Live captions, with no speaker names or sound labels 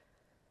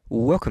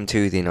Welcome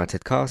to the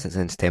United Cast. It's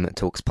Entertainment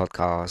Talks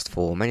podcast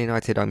for Man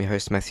United. I'm your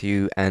host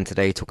Matthew, and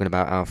today talking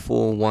about our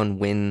 4-1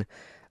 win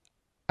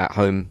at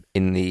home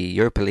in the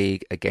Europa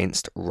League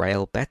against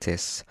Real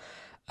Betis.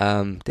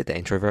 Did the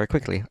intro very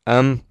quickly.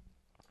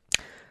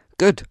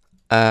 Good.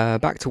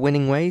 Back to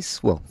winning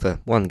ways. Well, for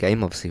one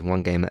game, obviously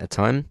one game at a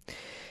time.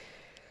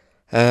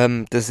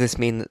 Does this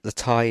mean that the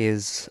tie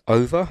is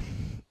over?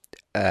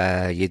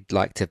 You'd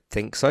like to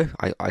think so.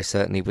 I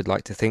certainly would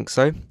like to think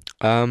so.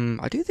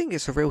 I do think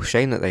it's a real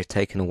shame that they've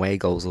taken away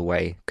goals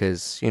away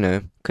because,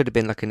 could have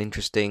been like an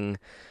interesting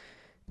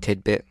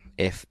tidbit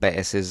if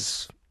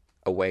Betis's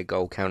away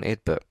goal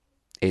counted, but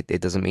it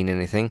doesn't mean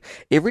anything.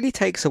 It really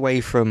takes away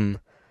from,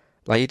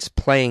 like, you're just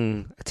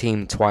playing a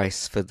team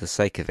twice for the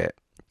sake of it.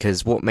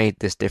 Because what made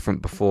this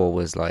different before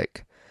was,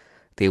 like,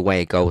 the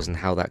away goals and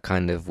how that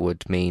kind of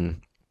would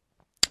mean,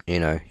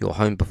 your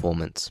home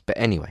performance. But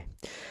anyway.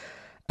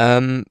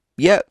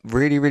 Yeah,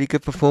 really, really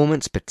good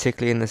performance,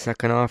 particularly in the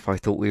second half. I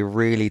thought we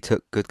really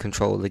took good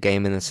control of the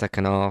game in the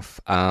second half,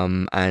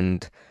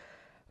 but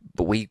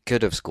we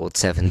could have scored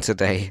seven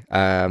today.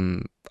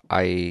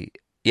 I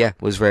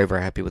was very,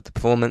 very happy with the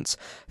performance.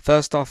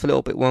 First half a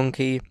little bit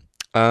wonky.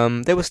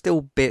 There were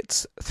still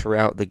bits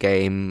throughout the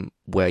game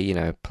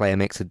where player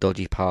makes a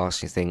dodgy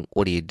pass, you think,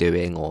 what are you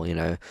doing,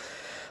 or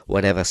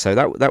whatever. So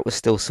that was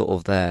still sort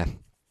of there,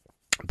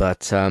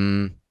 but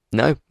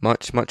no,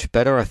 much, much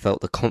better. I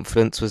felt the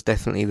confidence was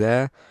definitely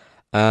there.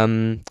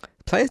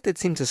 Players did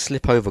seem to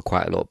slip over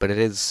quite a lot, but it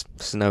is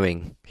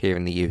snowing here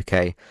in the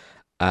UK.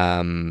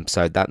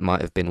 So that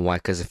might have been why,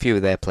 because a few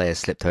of their players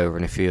slipped over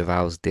and a few of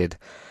ours did.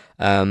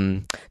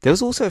 There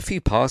was also a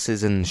few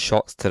passes and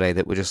shots today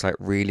that were just like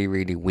really,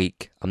 really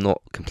weak. I'm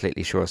not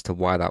completely sure as to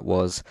why that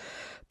was.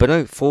 But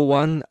no,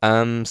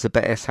 4-1. So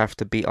Betis have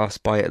to beat us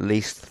by at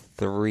least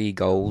 3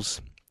 goals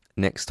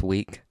next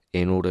week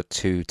in order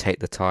to take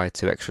the tie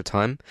to extra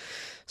time.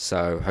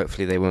 So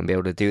hopefully they won't be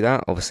able to do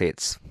that. Obviously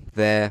it's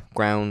their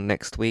ground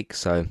next week,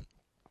 so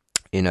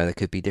there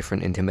could be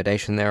different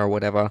intimidation there or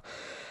whatever.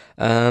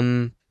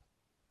 But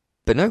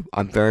no,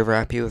 I'm very, very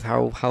happy with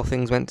how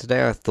things went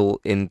today. I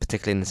thought,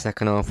 particularly in the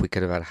second half, we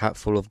could have had a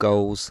hatful of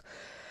goals.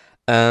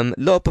 A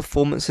lot of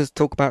performances to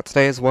talk about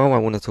today as well. I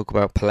want to talk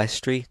about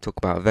Palestri, talk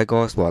about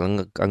Vegos. Well, I'm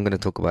going to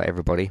talk about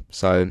everybody.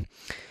 So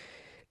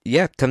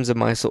yeah, in terms of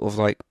my sort of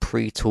like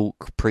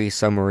pre-talk,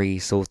 pre-summary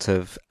sort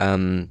of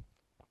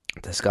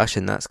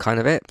discussion, that's kind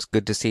of it. It's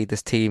good to see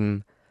this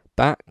team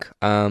back.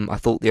 I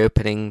thought the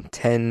opening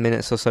 10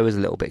 minutes or so was a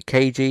little bit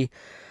cagey,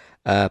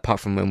 apart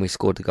from when we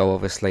scored the goal,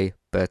 obviously.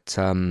 But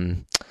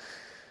no,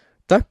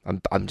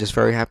 I'm just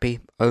very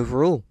happy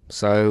overall.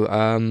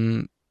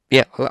 So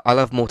yeah, I'll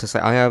have more to say.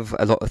 I have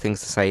a lot of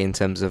things to say in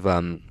terms of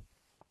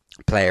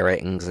player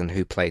ratings and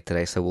who played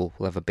today, so we'll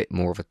have a bit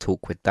more of a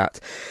talk with that.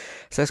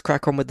 So let's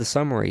crack on with the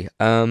summary.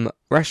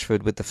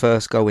 Rashford with the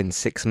first goal in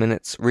 6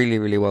 minutes. Really,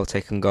 really well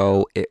taken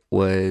goal. It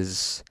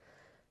was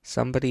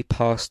somebody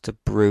passed to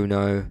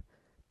Bruno.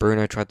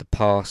 Bruno tried to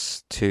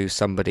pass to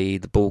somebody.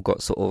 The ball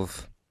got sort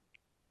of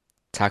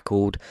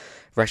tackled.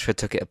 Rashford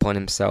took it upon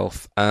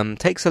himself.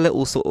 Takes a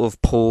little sort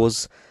of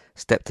pause,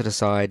 step to the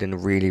side, and a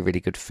really, really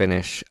good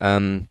finish.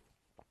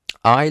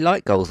 I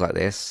like goals like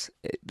this.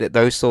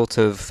 Those sort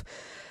of...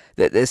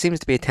 There seems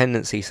to be a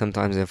tendency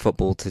sometimes in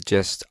football to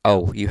just,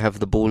 you have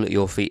the ball at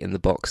your feet in the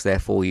box,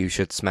 therefore you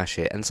should smash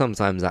it. And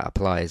sometimes that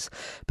applies.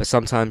 But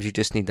sometimes you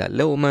just need that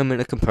little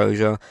moment of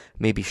composure,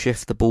 maybe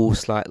shift the ball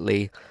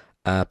slightly,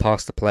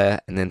 past the player,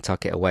 and then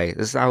tuck it away.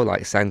 This is how,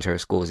 like, Sancho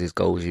scores his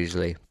goals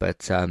usually.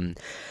 But,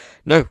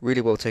 no,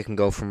 really well taken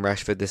goal from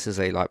Rashford. This is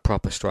a, like,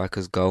 proper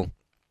striker's goal.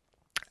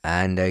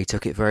 And he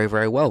took it very,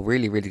 very well.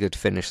 Really, really good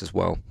finish as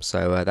well.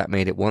 So that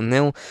made it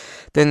 1-0.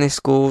 Then they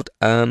scored...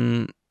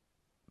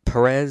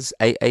 Perez,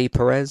 A.A.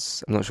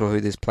 Perez. I'm not sure who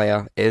this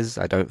player is.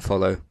 I don't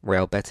follow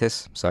Real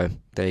Betis, so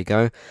there you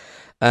go.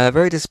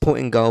 Very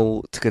disappointing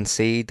goal to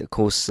concede. Of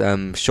course,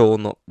 Shaw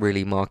not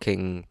really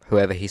marking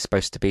whoever he's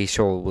supposed to be.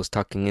 Shaw was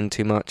tucking in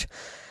too much.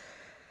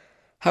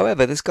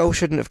 However, this goal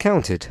shouldn't have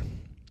counted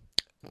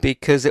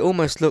because it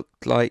almost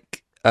looked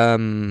like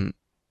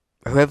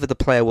whoever the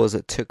player was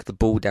that took the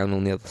ball down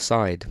on the other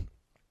side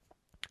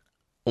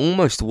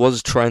almost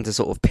was trying to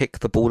sort of pick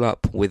the ball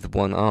up with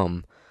one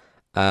arm.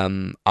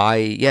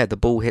 The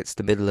ball hits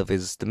the middle of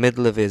his,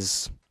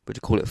 would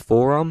you call it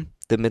forearm?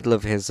 The middle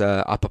of his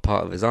upper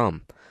part of his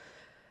arm.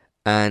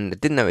 And I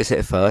didn't notice it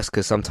at first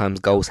because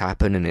sometimes goals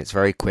happen and it's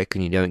very quick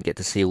and you don't get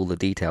to see all the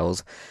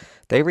details.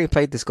 They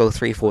replayed this goal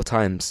 3-4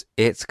 times.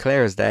 It's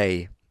clear as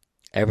day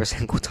every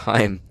single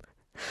time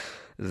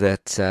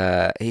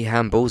that he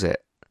handballs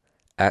it.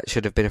 It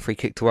should have been a free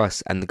kick to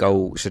us and the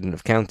goal shouldn't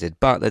have counted.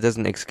 But that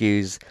doesn't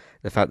excuse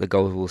the fact the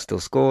goal was still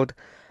scored.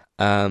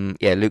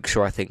 Luke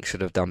Shaw I think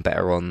should have done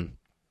better on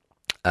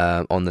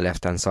the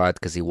left-hand side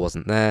because he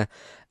wasn't there.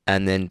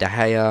 And then De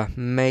Gea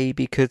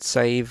maybe could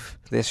save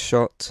this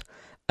shot.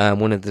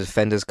 One of the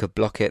defenders could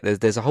block it.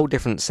 There's a whole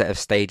different set of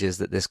stages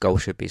that this goal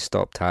should be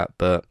stopped at,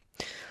 but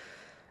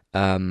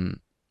it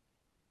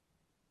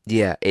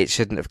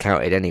shouldn't have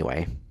counted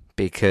anyway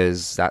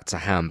because that's a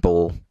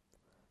handball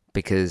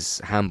because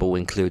handball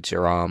includes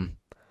your arm.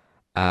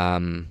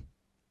 Um,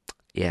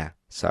 yeah,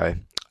 so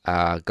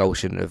goal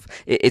shouldn't have.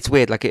 It's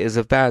weird, like it is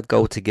a bad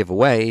goal to give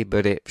away,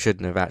 but it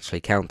shouldn't have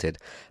actually counted.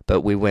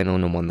 But we went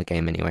on and won the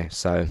game anyway,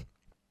 so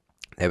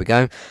there we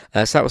go.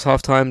 So that was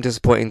half time.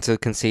 Disappointing to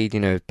concede,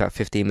 about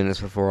 15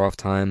 minutes before half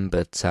time,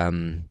 but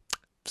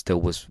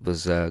still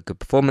was a good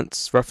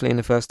performance roughly in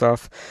the first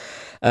half.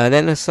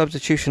 Then a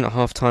substitution at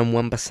half time,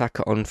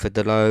 Wan-Bissaka on for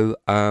Dalot.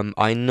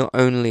 I not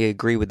only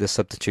agree with the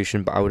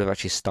substitution, but I would have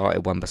actually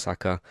started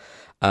Wan-Bissaka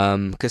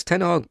because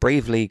Ten Hag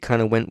bravely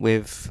kind of went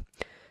with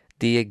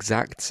the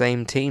exact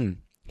same team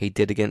he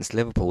did against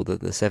Liverpool, the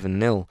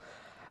 7-0.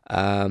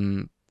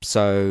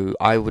 So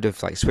I would have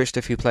switched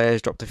a few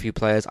players, dropped a few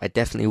players. I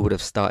definitely would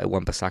have started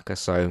Wan-Bissaka.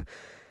 So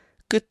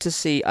good to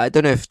see. I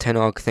don't know if Ten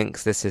Hag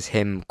thinks this is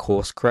him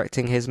course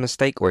correcting his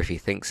mistake, or if he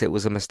thinks it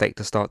was a mistake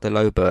to start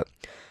Dalot, but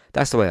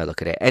that's the way I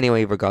look at it.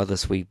 Anyway,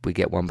 regardless, we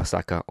get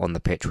Wan-Bissaka on the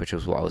pitch, which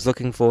was what I was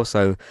looking for.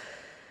 So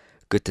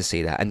good to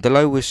see that. And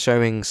Dalot was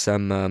showing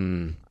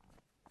some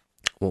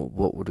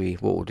what would we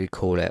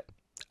call it?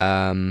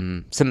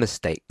 Some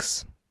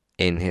mistakes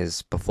in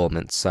his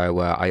performance. So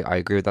I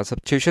agree with that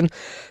substitution.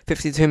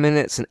 52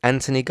 minutes, an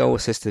Antony goal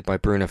assisted by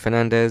Bruno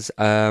Fernandes.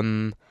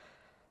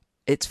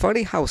 It's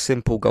funny how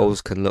simple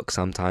goals can look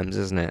sometimes,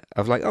 isn't it?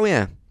 Of like, oh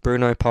yeah,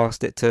 Bruno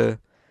passed it to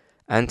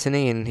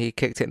Antony and he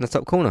kicked it in the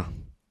top corner.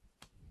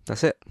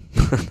 That's it.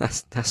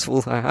 that's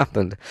all that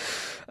happened.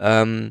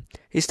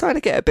 He's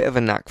starting to get a bit of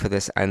a knack for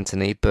this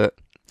Antony, but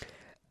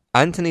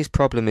Antony's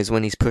problem is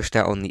when he's pushed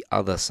out on the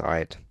other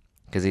side,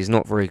 because he's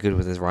not very good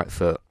with his right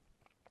foot.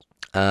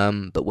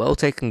 But well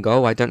taken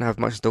goal. I don't have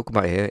much to talk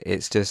about here.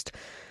 It's just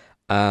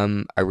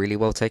a really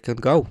well taken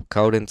goal,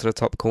 curled into the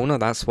top corner.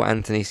 That's what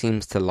Antony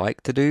seems to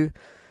like to do.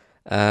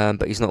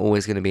 But he's not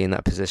always going to be in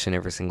that position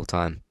every single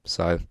time.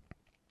 So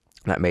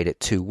that made it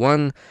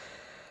 2-1.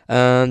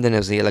 Then there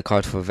was the yellow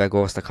card for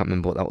Weghorst. I can't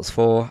remember what that was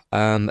for.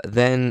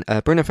 Then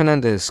Bruno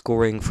Fernandes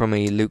scoring from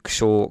a Luke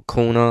Shaw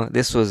corner.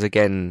 This was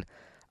again,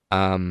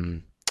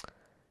 an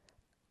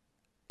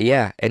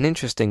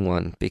interesting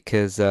one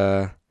because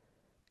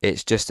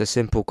it's just a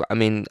simple. I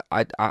mean,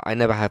 I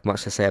never have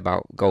much to say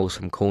about goals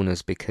from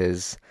corners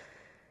because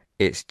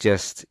it's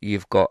just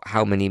you've got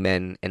how many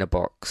men in a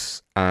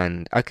box,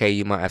 and okay,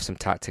 you might have some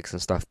tactics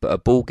and stuff, but a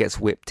ball gets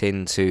whipped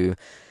into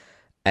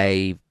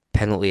a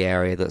penalty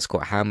area that's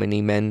got how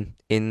many men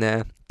in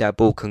there? That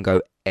ball can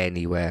go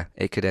anywhere.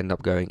 It could end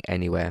up going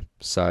anywhere.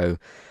 So,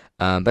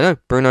 but no,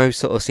 Bruno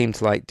sort of seemed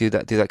to do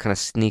that kind of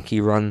sneaky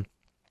run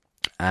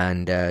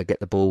and get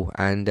the ball,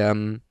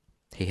 and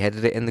he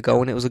headed it in the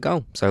goal, and it was a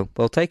goal. So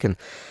well taken.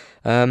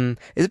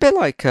 It's a bit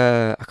like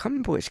I can't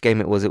remember which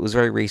game it was. It was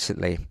very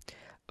recently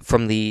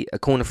from a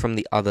corner from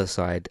the other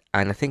side,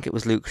 and I think it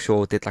was Luke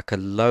Shaw did like a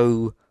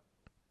low,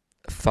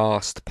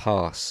 fast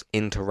pass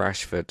into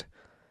Rashford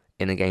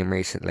in a game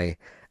recently,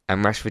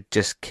 and Rashford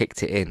just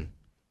kicked it in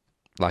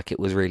like it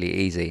was really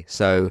easy.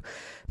 So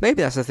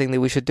maybe that's the thing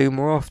that we should do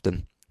more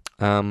often.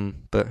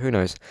 But who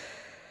knows?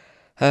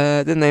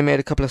 Then they made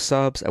a couple of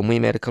subs, and we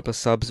made a couple of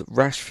subs.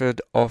 Rashford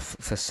off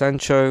for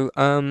Sancho.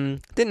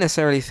 Didn't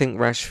necessarily think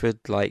Rashford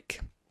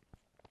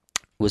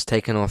was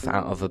taken off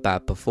out of a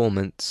bad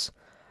performance.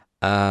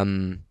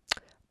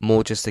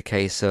 More just a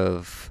case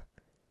of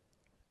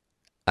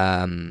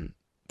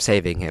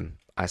saving him,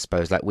 I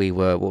suppose. Like we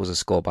were, what was the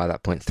score by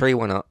that point?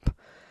 3-1 up.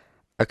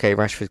 Okay,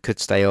 Rashford could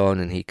stay on,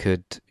 and he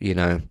could,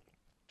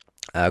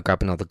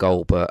 grab another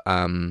goal, but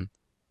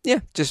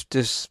yeah, just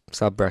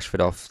sub Rashford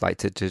off,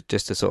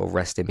 just to sort of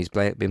rest him. He's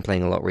been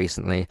playing a lot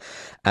recently,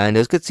 and it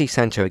was good to see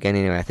Sancho again.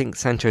 Anyway, I think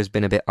Sancho's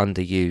been a bit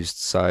underused,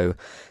 so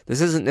this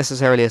isn't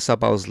necessarily a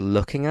sub I was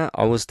looking at.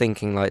 I was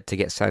thinking to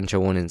get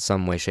Sancho on in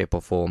some way, shape,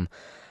 or form.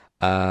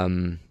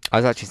 I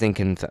was actually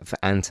thinking for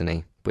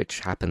Antony,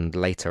 which happened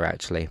later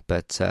actually,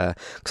 but because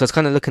I was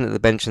kind of looking at the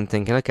bench and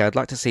thinking, okay, I'd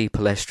like to see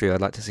Pellistri,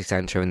 I'd like to see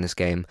Sancho in this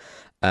game.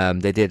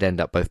 They did end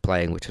up both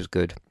playing, which was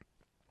good.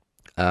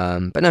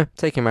 But no,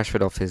 taking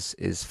Rashford off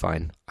is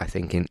fine, I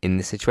think, in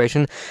this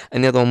situation.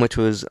 And the other one, which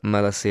was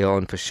Malacia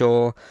on for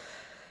Shaw.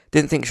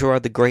 Didn't think Shaw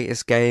had the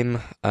greatest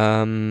game.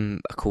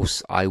 Of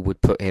course, I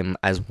would put him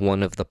as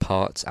one of the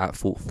parts at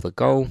fault for the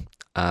goal.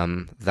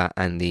 That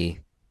and the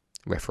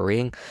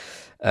refereeing.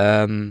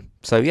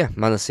 So yeah,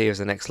 Malacia is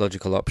the next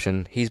logical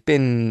option. He's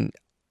been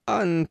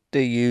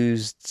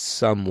underused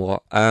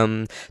somewhat.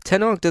 Ten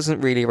Hag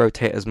doesn't really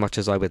rotate as much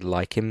as I would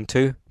like him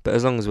to, but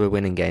as long as we're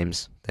winning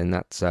games, then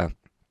that's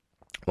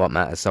what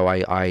matters. So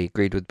I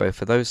agreed with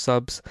both of those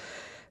subs.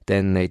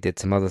 Then they did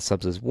some other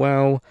subs as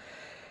well.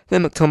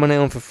 Then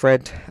McTominay on for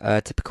Fred,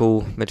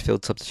 typical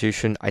midfield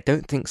substitution. I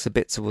don't think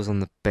Sabitzer was on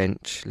the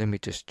bench. Let me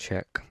just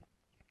check.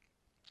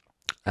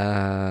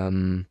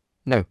 No,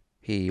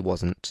 he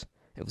wasn't.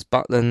 It was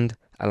Butland,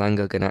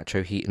 Alanga,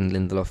 Garnacho, Heaton,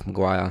 Lindelof,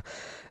 Maguire,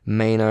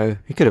 Maino.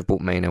 He could have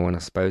brought Maino on, I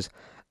suppose.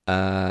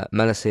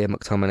 Malacia,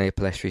 McTominay,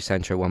 Pellistri,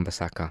 Sancho,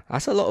 Wan-Bissaka.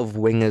 That's a lot of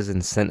wingers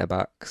and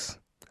centre-backs.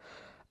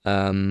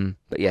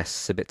 But yes,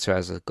 Sabitzer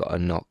has got a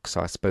knock, so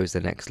I suppose the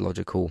next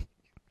logical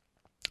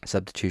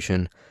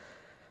substitution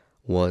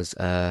was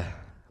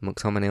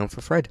McTominay on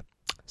for Fred.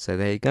 So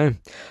there you go.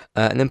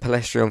 And then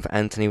Palestri on for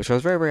Anthony, which I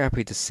was very, very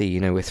happy to see.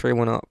 We're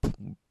 3-1 up,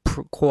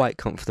 quite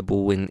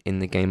comfortable in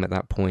the game at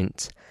that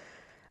point.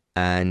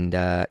 And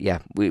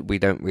we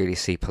don't really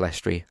see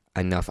Palestri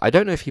enough. I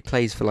don't know if he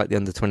plays for the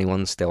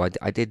under-21 still.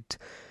 I did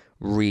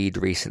read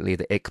recently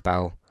that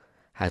Iqbal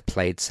had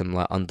played some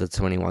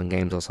under-21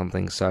 games or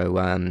something. So,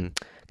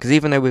 because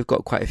even though we've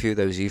got quite a few of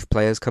those youth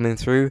players coming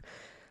through,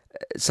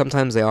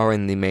 sometimes they are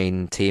in the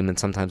main team and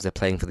sometimes they're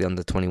playing for the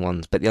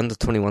under-21s, but the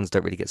under-21s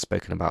don't really get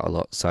spoken about a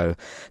lot. So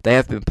they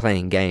have been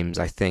playing games,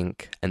 I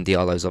think, and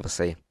Diallo's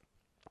obviously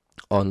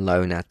on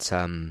loan at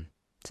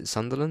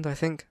Sunderland, I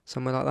think,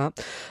 somewhere like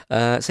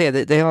that. So yeah,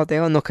 they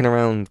are knocking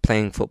around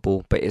playing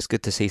football, but it's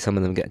good to see some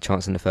of them get a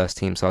chance in the first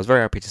team. So I was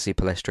very happy to see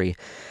Palestri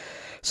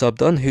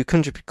subbed on, who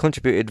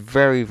contributed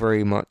very,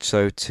 very much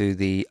so to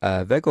the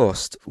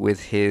Weghorst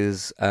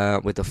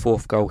with the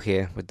fourth goal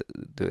here with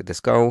this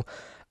goal.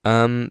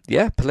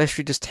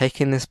 Palestri just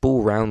taking this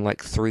ball round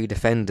like three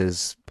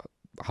defenders,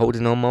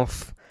 holding them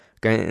off,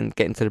 getting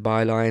to the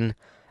byline,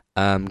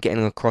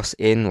 getting a cross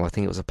in, or I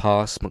think it was a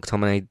pass.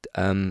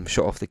 McTominay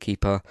shot off the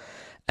keeper,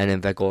 and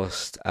then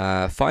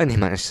Weghorst finally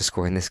managed to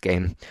score in this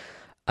game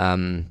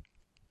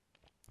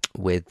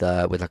with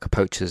like a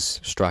poacher's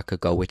striker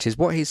goal, which is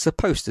what he's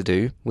supposed to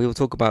do. We will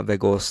talk about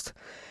Weghorst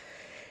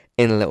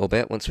in a little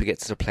bit. Once we get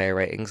to the player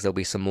ratings, there'll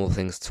be some more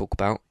things to talk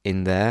about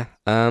in there.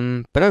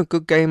 But no,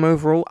 good game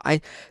overall.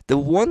 The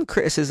one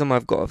criticism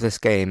I've got of this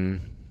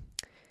game,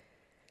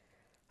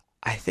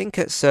 I think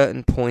at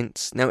certain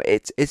points, now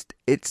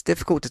it's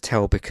difficult to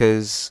tell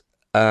because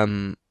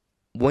when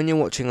you're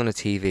watching on a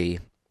TV,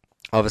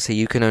 obviously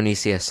you can only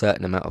see a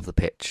certain amount of the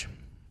pitch.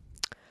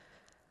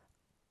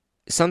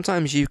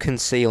 Sometimes you can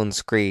see on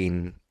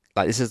screen,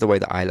 like this is the way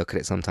that I look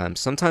at it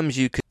sometimes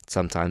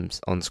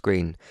on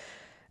screen,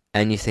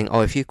 and you think,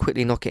 oh, if you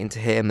quickly knock it into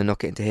him and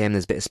knock it into him,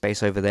 there's a bit of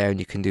space over there and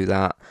you can do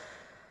that.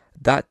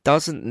 That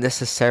doesn't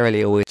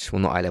necessarily always,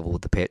 well, not eye level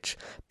with the pitch,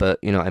 but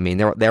you know what I mean,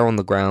 they're on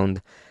the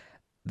ground,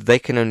 they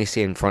can only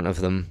see in front of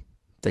them,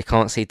 they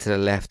can't see to the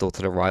left or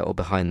to the right or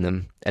behind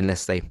them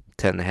unless they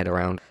turn their head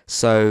around.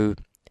 So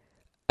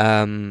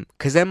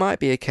because there might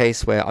be a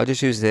case where, I'll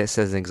just use this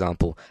as an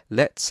example.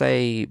 Let's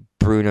say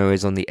Bruno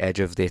is on the edge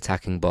of the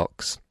attacking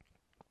box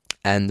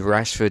and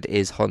Rashford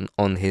is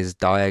on his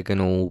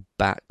diagonal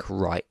back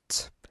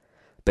right,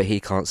 but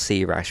he can't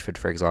see Rashford,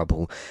 for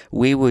example.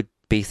 We would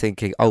be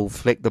thinking, oh,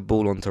 flick the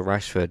ball onto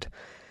Rashford.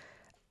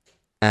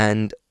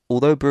 And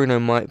although Bruno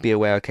might be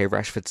aware, okay,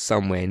 Rashford's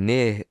somewhere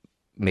near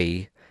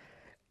me,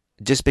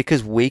 just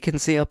because we can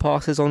see our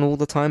passes on all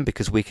the time,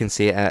 because we can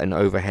see it at an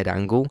overhead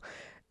angle,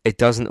 it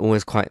doesn't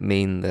always quite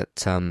mean that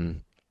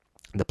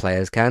the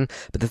players can.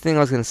 But the thing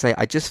I was going to say,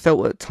 I just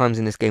felt at times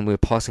in this game we were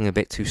passing a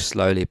bit too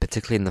slowly,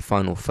 particularly in the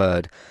final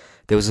third.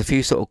 There was a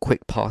few sort of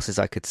quick passes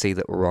I could see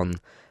that were on,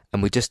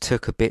 and we just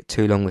took a bit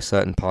too long with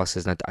certain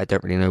passes, and I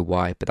don't really know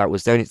why. But that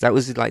was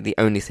like the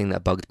only thing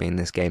that bugged me in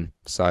this game.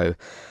 So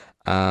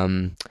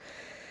there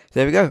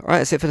we go. All right,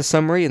 that's it for the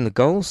summary and the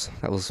goals.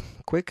 That was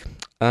quick.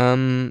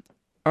 All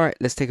right,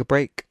 let's take a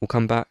break. We'll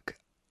come back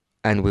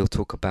and we'll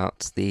talk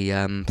about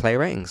the player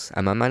ratings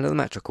and my man of the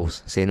match, of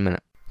course. See you in a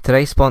minute.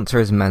 Today's sponsor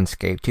is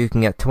Manscaped. You can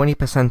get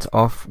 20%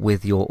 off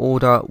with your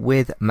order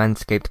with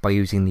Manscaped by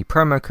using the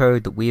promo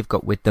code that we've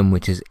got with them,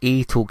 which is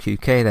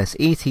ETALKUK. That's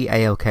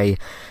ETALK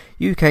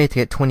UK to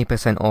get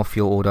 20% off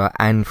your order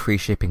and free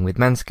shipping with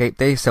Manscaped.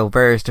 They sell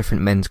various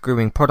different men's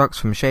grooming products,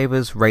 from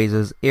shavers,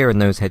 razors, ear and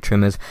nose hair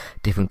trimmers,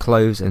 different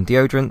clothes and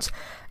deodorants.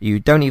 You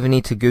don't even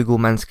need to Google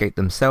Manscaped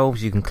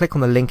themselves. You can click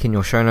on the link in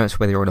your show notes,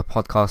 whether you're on a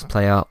podcast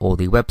player or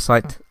the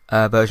website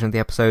version of the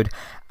episode,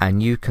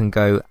 and you can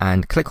go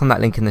and click on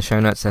that link in the show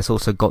notes. There's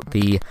also got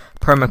the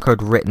promo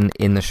code written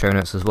in the show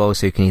notes as well,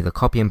 so you can either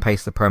copy and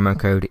paste the promo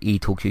code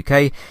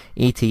ETALKUK,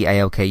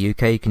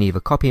 ETALKUK. You can either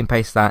copy and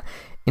paste that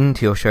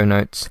into your show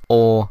notes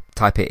or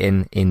type it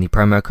in the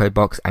promo code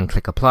box and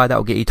click apply. That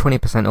will get you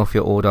 20% off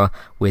your order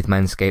with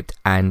Manscaped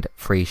and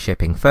free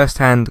shipping. First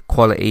hand,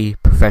 quality,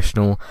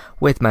 professional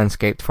with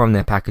Manscaped, from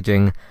their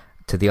packaging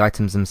to the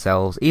items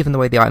themselves. Even the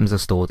way the items are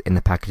stored in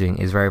the packaging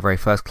is very, very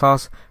first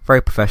class,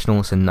 very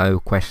professional, so no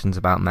questions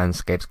about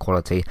Manscaped's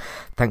quality.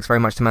 Thanks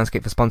very much to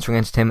Manscaped for sponsoring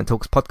Entertainment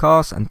Talks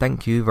podcast, and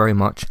thank you very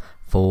much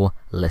for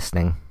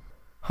listening.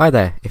 Hi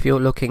there, if you're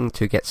looking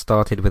to get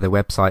started with a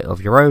website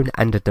of your own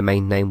and a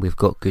domain name, we've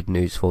got good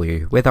news for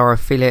you. With our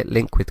affiliate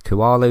link with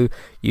Kualu,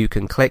 you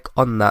can click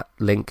on that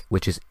link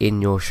which is in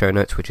your show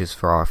notes, which is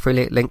for our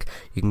affiliate link.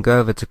 You can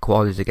go over to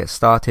Kualu to get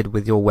started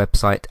with your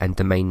website and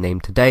domain name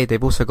today.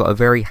 They've also got a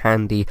very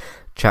handy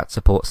chat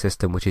support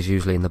system, which is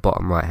usually in the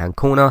bottom right hand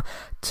corner,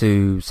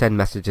 to send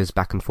messages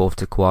back and forth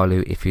to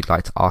Kualu if you'd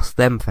like to ask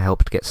them for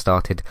help to get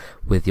started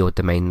with your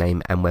domain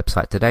name and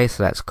website today.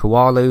 So that's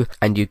Kualu,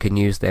 and you can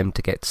use them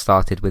to get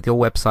started with your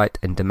website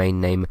and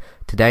domain name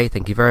today.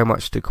 Thank you very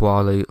much to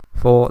Kualu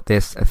for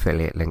this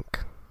affiliate link.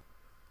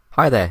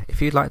 Hi there,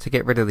 if you'd like to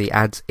get rid of the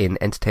ads in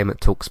Entertainment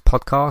Talks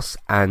podcasts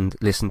and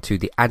listen to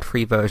the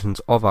ad-free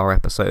versions of our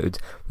episodes,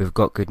 we've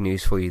got good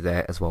news for you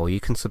there as well. You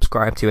can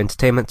subscribe to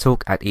Entertainment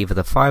Talk at either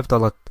the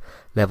 $5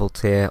 level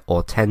tier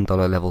or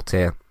 $10 level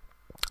tier.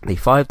 The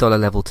 $5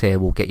 level tier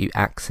will get you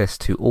access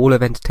to all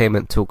of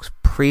Entertainment Talk's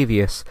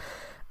previous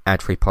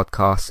ad-free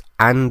podcasts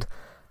and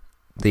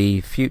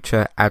the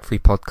future ad-free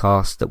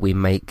podcasts that we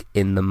make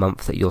in the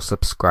month that you're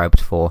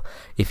subscribed for.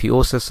 If you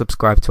also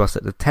subscribe to us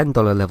at the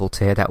 $10 level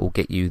tier, that will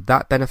get you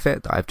that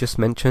benefit that I've just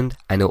mentioned,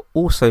 and it'll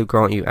also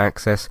grant you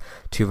access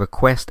to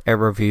request a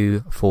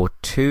review for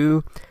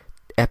 2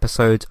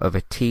 episodes of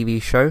a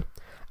TV show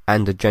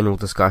and a general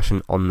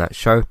discussion on that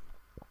show,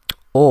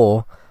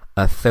 or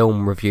a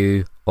film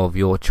review of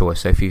your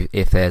choice. So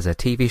if there's a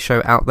TV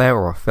show out there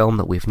or a film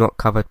that we've not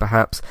covered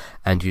perhaps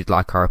and you'd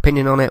like our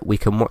opinion on it, we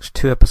can watch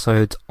 2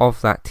 episodes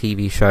of that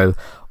TV show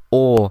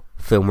or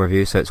film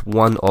review. So it's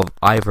one of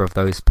either of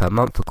those per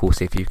month. Of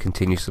course, if you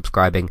continue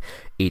subscribing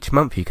each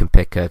month, you can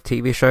pick a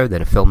TV show,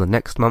 then a film the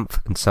next month,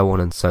 and so on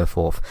and so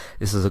forth.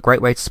 This is a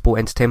great way to support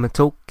Entertainment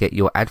Talk, get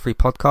your ad-free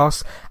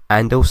podcasts,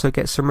 and also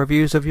get some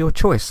reviews of your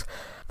choice.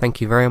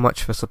 Thank you very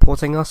much for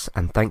supporting us,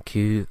 and thank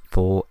you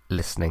for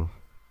listening.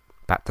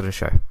 Back to the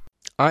show.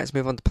 Alright, let's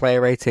move on to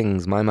player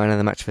ratings. My man of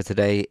the match for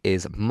today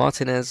is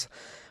Martinez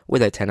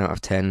with a 10 out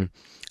of 10.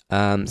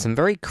 Some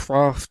very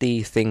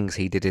crafty things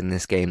he did in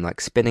this game,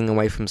 like spinning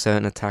away from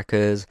certain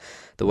attackers,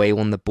 the way he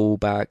won the ball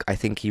back. I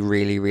think he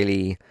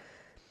really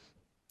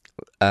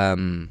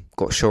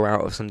got Shaw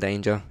out of some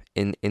danger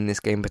in this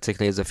game,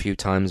 particularly. There's a few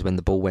times when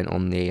the ball went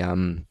on the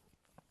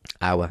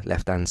our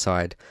left-hand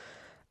side,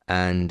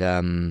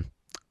 and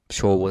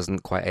Shaw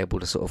wasn't quite able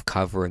to sort of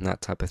cover and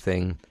that type of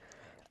thing.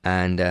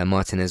 And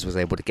Martinez was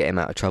able to get him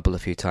out of trouble a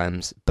few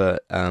times.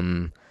 But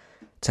in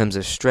terms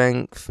of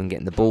strength and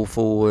getting the ball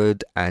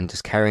forward and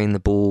just carrying the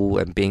ball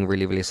and being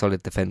really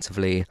solid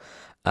defensively,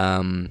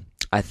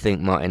 I think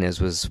Martinez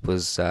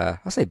was I'll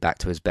say back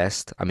to his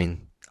best. I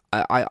mean,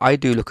 I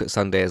do look at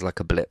Sunday as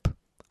like a blip.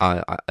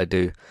 I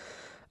do.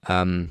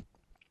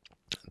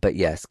 But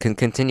yes, can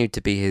continue to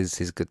be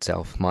his good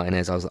self.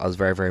 Martinez, I was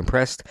very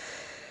impressed.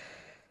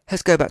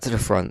 Let's go back to the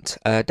front.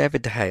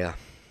 David De Gea.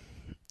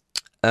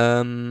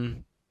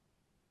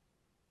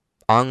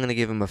 I'm going to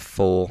give him a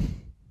 4.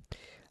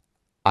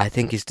 I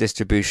think his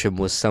distribution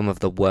was some of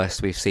the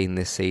worst we've seen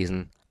this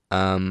season.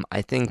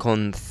 I think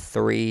on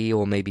 3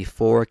 or maybe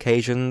 4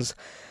 occasions,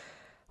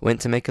 went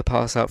to make a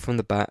pass out from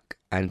the back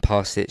and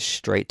passed it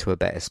straight to a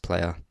Betis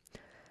player.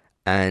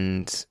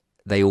 And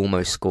they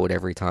almost scored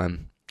every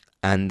time.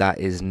 And that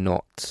is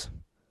not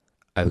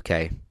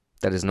okay.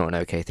 That is not an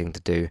okay thing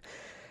to do.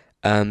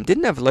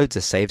 Didn't have loads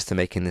of saves to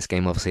make in this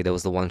game. Obviously, there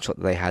was the one shot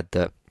that they had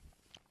that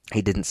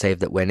he didn't save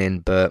that went in,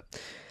 but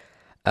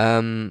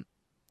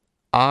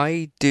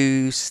I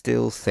do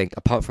still think,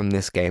 apart from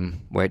this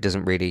game where it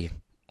wasn't really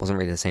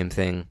the same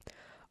thing,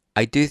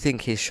 I do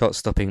think his shot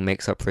stopping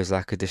makes up for his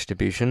lack of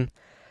distribution.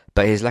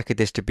 But his lack of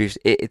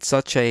distribution, it's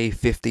such a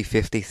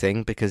 50-50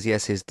 thing, because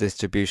yes, his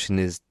distribution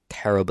is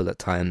terrible at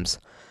times,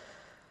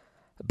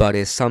 but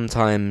is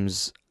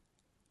sometimes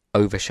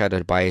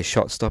overshadowed by his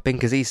shot stopping,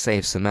 because he's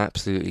saved some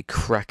absolutely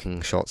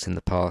cracking shots in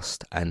the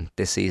past, and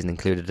this season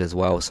included as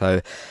well. So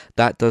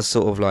that does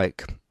sort of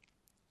like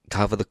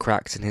cover the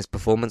cracks in his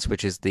performance,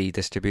 which is the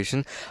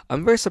distribution.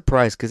 I'm very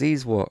surprised, because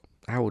he's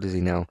how old is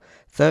he now?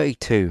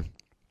 32.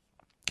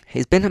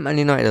 He's been at Man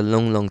United a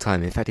long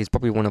time. In fact, he's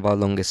probably one of our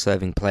longest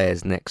serving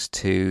players, next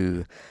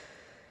to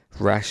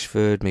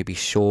Rashford, maybe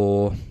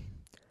Shaw,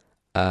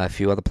 a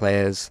few other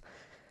players.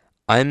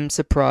 I'm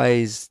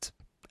surprised.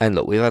 And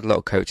look, we've had a lot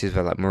of coaches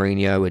like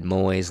Mourinho and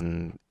Moyes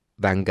and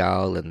Van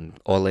Gaal and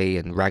Ole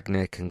and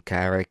Ragnick and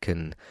Carrick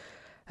and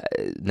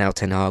now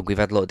Ten Hag. We've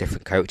had a lot of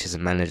different coaches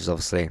and managers,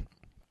 obviously.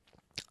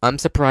 I'm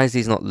surprised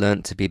he's not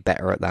learnt to be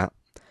better at that.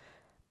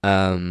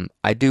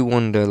 I do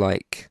wonder,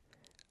 like,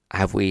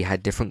 have we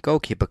had different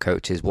goalkeeper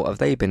coaches? What have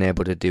they been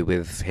able to do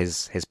with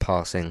his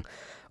passing?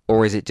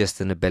 Or is it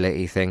just an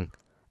ability thing?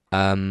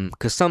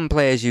 Because some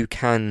players, you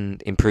can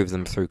improve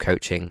them through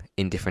coaching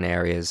in different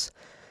areas,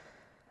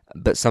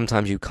 but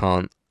sometimes you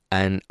can't.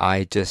 And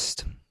I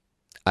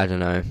don't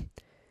know.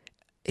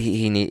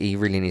 He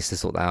really needs to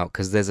sort that out,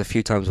 because there's a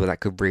few times where that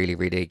could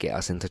really get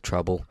us into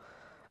trouble.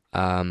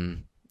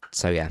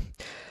 So yeah.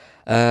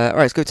 Alright,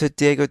 let's go to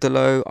Diego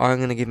Dalot. I'm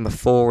going to give him a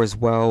 4 as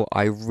well.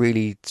 I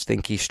really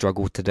think he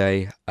struggled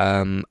today.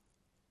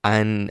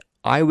 And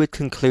I would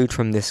conclude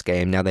from this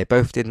game, now they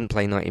both didn't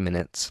play 90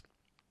 minutes.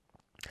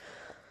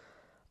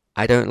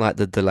 I don't like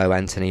the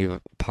Dalot-Antony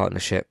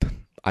partnership.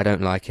 I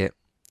don't like it.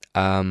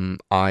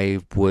 I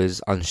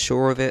was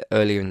unsure of it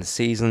earlier in the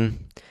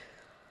season.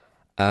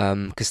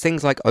 Because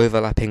things like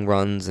overlapping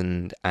runs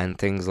and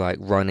things like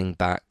running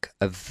back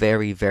are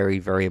very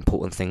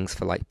important things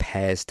for like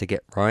pairs to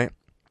get right.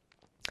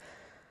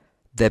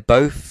 They're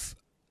both,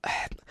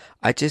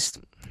 I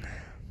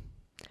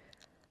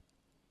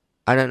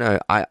don't know.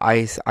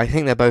 I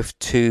think they're both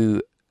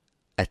too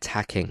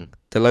attacking.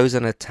 Dalot's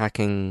an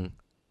attacking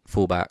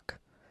fullback,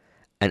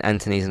 and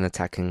Antony's an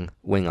attacking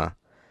winger.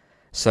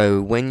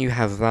 So when you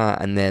have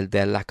that and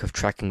their lack of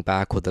tracking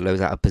back, or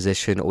Dalot's out of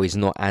position, or he's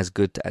not as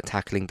good at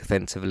tackling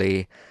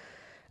defensively,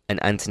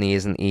 and Antony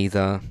isn't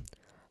either,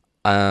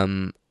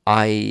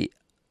 I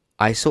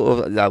I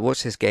sort of I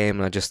watched this game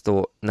and I just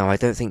thought, no, I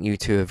don't think you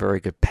two are a very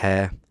good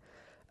pair.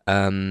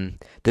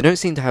 They don't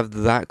seem to have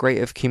that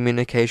great of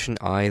communication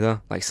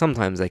either. Like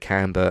sometimes they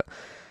can, but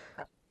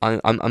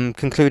I'm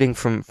concluding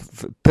from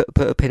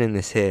put a pin in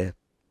this here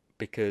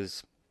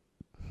because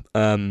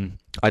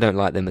I don't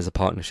like them as a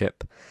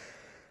partnership.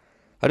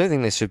 I don't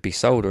think they should be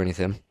sold or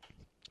anything.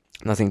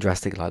 Nothing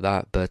drastic like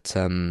that, but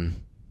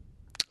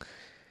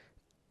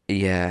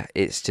yeah,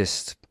 it's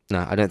just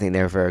no. I don't think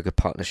they're a very good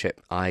partnership.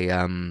 I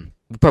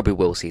probably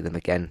will see them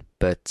again,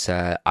 but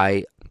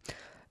I'll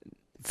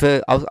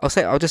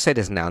just say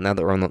this now. Now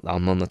that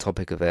I'm on the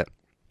topic of it,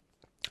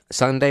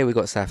 Sunday we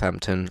got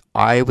Southampton.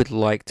 I would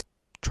like to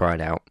try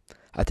it out.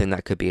 I think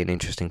that could be an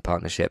interesting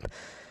partnership.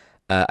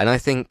 And I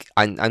think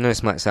I know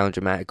this might sound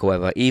dramatic,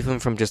 however, even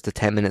from just the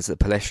 10 minutes that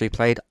Palestri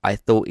played, I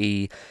thought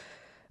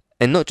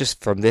and not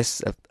just from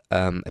this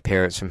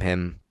appearance from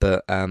him,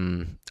 but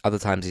other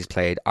times he's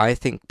played, I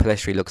think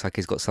Palestri looks like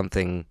he's got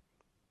something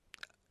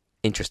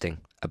interesting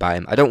about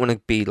him. I don't want to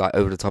be like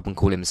over the top and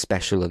call him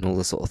special and all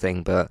this sort of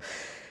thing, but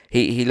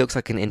he looks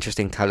like an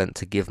interesting talent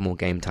to give more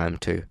game time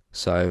to.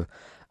 So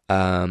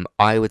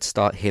I would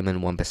start him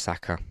and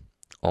Wan-Bissaka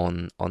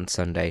on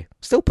Sunday.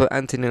 Still put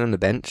Antony on the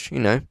bench,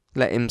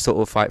 let him sort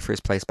of fight for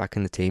his place back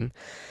in the team.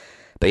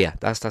 But yeah,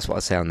 that's what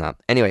I'd say on that.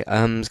 Anyway,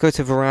 let's go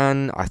to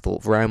Varane. I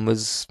thought Varane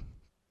was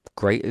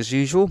great as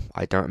usual.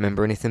 I don't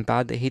remember anything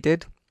bad that he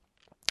did.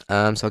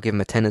 So I'll give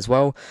him a 10 as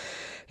well.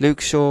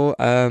 Luke Shaw,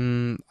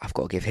 I've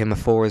got to give him a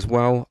 4 as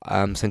well.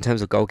 So in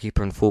terms of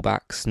goalkeeper and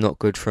fullbacks, not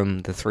good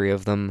from the three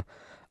of them.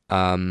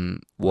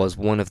 Was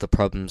one of the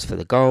problems for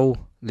the goal,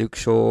 Luke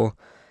Shaw.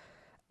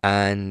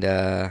 And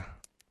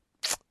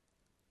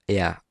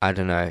yeah, I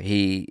don't know.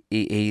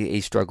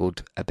 He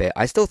struggled a bit.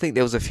 I still think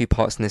there was a few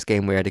parts in this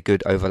game where he had a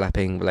good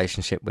overlapping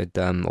relationship with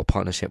or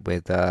partnership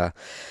with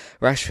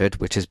Rashford,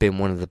 which has been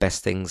one of the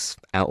best things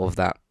out of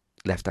that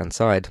left hand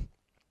side.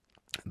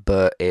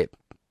 But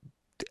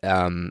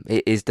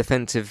his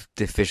defensive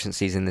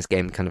deficiencies in this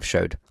game kind of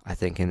showed, I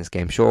think, in this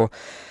game. Sure.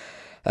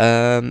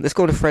 Let's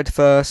go to Fred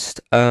first.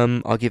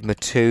 I'll give him a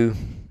 2,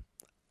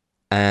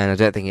 and I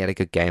don't think he had a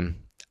good game.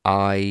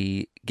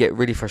 I get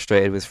really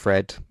frustrated with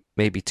Fred.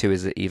 Maybe 2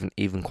 is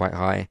even quite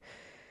high.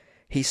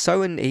 He's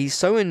so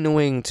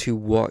annoying to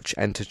watch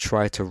and to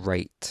try to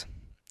rate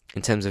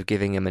in terms of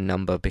giving him a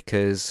number,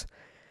 because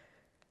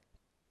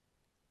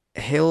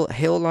he'll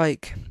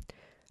like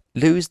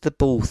lose the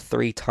ball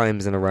 3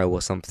 times in a row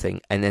or something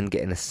and then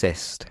get an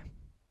assist,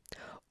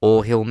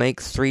 or he'll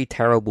make 3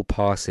 terrible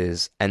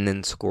passes and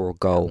then score a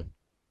goal.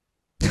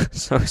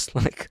 So it's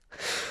like,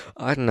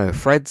 I don't know.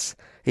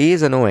 He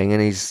is annoying,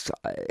 and he's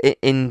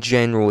in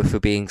general, if we're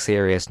being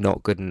serious,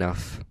 not good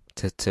enough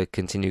to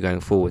continue going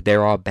forward.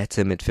 There are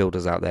better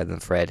midfielders out there than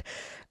Fred,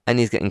 and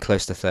he's getting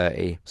close to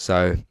 30,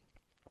 so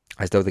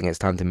I still think it's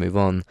time to move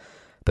on.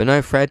 But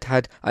no, Fred's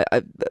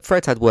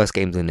had worse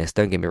games than this,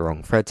 don't get me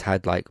wrong. Fred's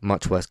had like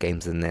much worse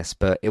games than this,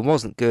 but it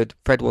wasn't good.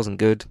 Fred wasn't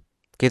good.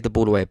 Gave the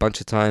ball away a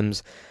bunch of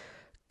times.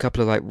 A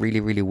couple of like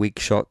really, really weak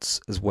shots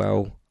as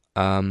well.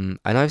 And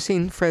I've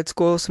seen Fred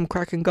score some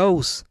cracking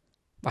goals.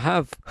 I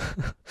have.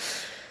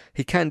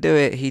 He can do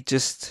it. He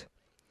just,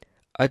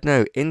 I don't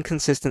know,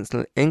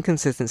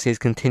 inconsistency is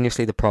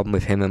continuously the problem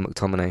with him and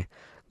McTominay.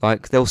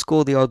 Like, they'll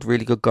score the odd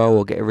really good goal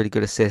or get a really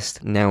good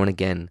assist now and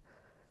again,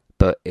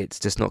 but it's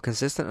just not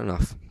consistent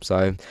enough.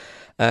 So,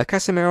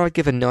 Casemiro, I'd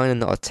give a 9 and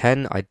not a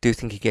 10. I do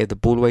think he gave the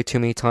ball away too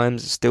many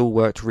times. Still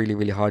worked really,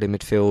 really hard in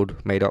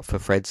midfield, made up for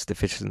Fred's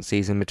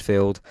deficiencies in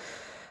midfield.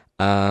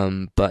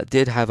 But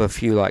did have a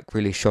few like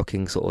really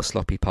shocking sort of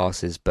sloppy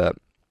passes, but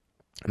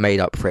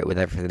made up for it with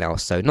everything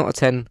else. So not a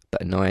 10,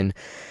 but a 9.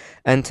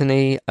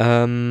 Antony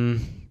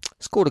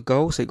scored a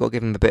goal, so you got to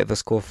give him a bit of a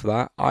score for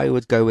that. I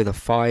would go with a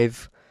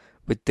 5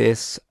 with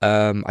this.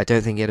 I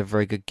don't think he had a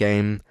very good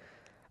game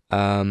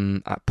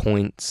at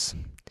points.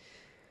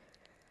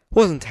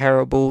 Wasn't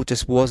terrible,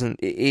 just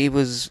wasn't. He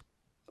was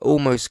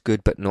almost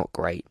good, but not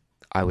great,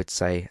 I would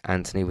say.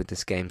 Antony with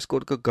this game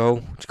scored a good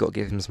goal. You've got to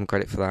give him some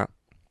credit for that.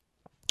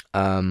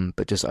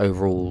 But just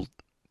overall,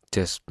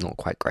 just not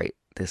quite great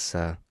this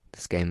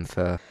game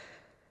for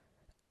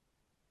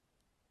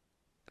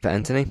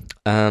Antony.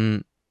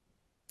 Alright,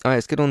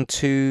 let's get on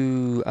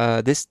to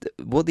this.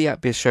 What the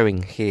app is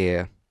showing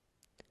here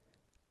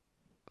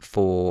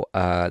for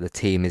the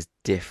team is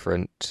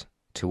different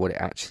to what it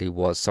actually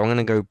was. So I'm going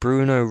to go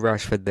Bruno,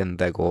 Rashford, then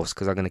Weghorst,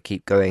 because I'm going to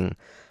keep going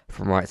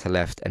from right to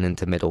left and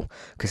into middle.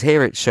 Because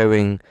here it's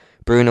showing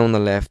Bruno on the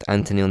left,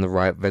 Antony on the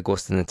right,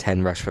 Weghorst in the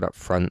 10, Rashford up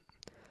front.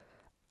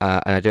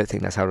 And I don't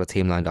think that's how the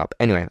team lined up.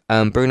 Anyway,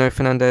 Bruno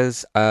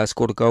Fernandes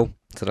scored a goal,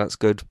 so that's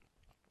good.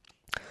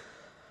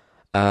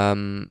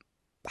 Had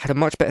a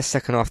much better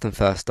second half than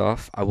first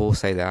half, I will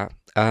say that.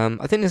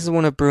 I think this is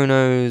one of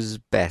Bruno's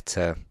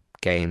better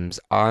games.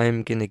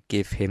 I'm going to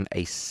give him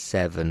a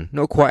 7.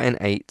 Not quite an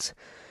 8.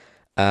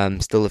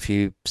 Still a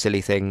few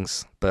silly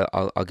things, but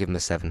I'll give him a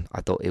 7. I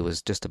thought it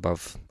was just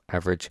above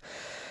average.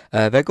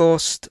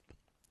 Weghorst,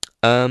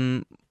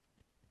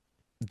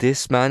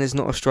 this man is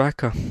not a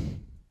striker.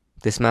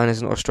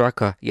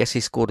 Yes,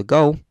 he scored a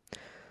goal,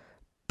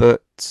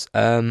 But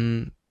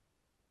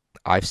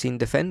I've seen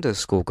defenders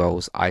score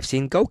goals. I've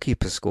seen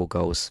goalkeepers score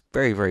goals.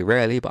 Very, very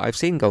rarely, but I've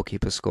seen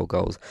goalkeepers score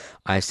goals.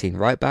 I've seen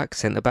right backs,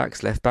 centre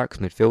backs, left backs,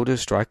 midfielders,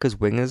 strikers,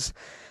 wingers.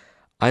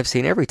 I've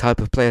seen every type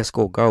of player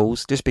score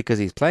goals. Just because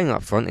he's playing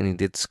up front and he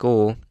did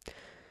score,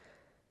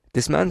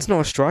 this man's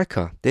not a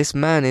striker. This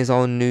man is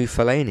our new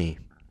Fellaini.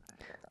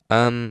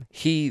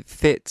 He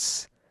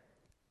fits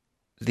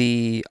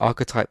the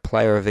archetype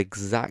player of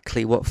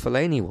exactly what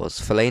Fellaini was.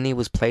 Fellaini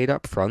was played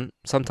up front,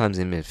 sometimes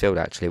in midfield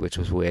actually, which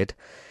was weird.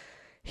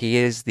 He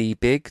is the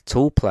big,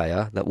 tall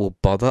player that will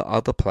bother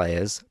other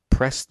players,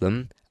 press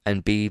them,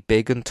 and be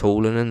big and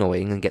tall and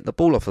annoying and get the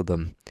ball off of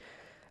them.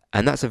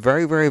 And that's a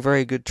very, very,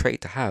 very good trait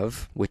to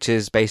have, which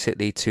is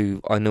basically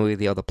to annoy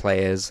the other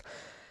players,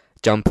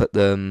 jump at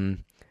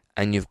them,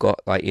 and you've got,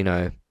 like,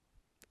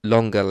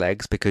 longer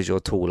legs because you're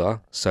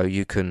taller, so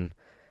you can,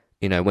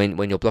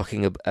 when you're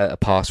blocking a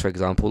pass, for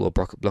example, or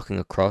blocking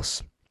a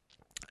cross,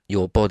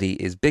 your body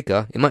is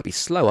bigger. It might be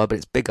slower, but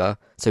it's bigger,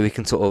 so we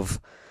can sort of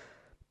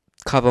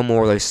cover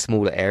more of those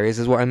smaller areas,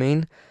 is what I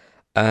mean.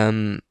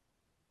 And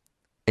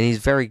he's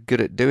very good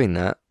at doing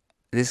that.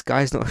 This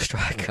guy's not a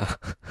striker.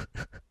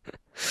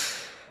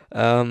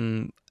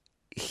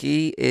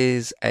 He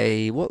is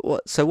a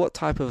what? So what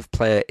type of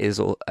player is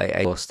a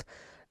Weghorst?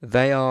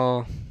 They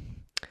are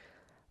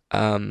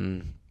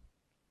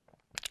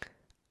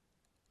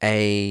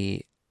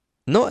a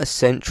not a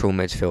central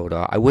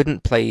midfielder. I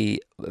wouldn't play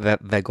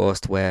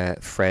Weghorst where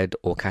Fred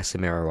or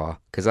Casemiro are,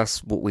 because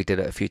that's what we did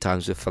a few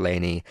times with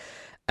Fellaini,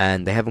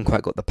 and they haven't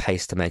quite got the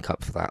pace to make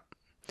up for that.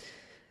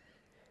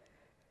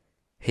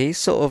 He's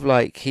sort of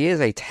like, he is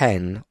a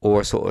 10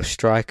 or a sort of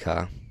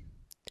striker,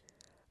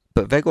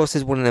 but Weghorst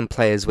is one of them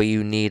players where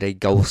you need a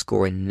goal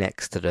scorer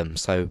next to them,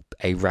 so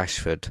a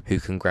Rashford who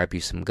can grab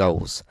you some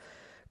goals.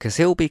 Because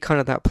he'll be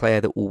kind of that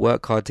player that will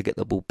work hard to get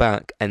the ball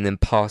back and then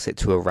pass it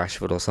to a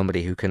Rashford or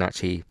somebody who can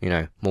actually,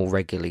 more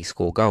regularly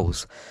score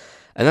goals.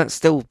 And that's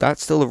still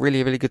a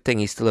really, really good thing.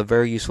 He's still a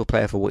very useful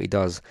player for what he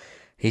does.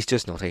 He's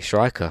just not a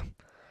striker.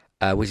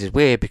 Which is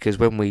weird because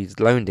when we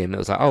loaned him, it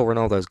was like, oh,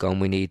 Ronaldo's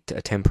gone, we need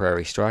a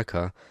temporary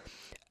striker.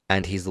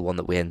 And he's the one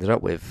that we ended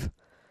up with.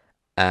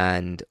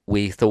 And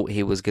we thought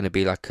he was going to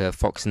be like a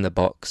fox in the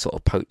box sort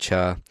of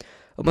poacher,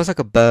 almost like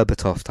a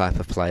Berbatov type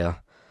of player.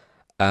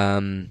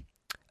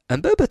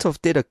 And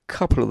Berbatov did a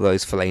couple of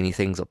those Fellaini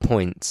things at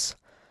points.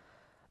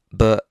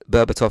 But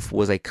Berbatov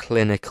was a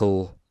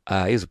clinical,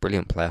 he was a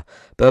brilliant player.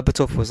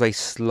 Berbatov was a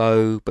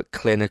slow but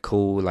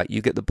clinical, like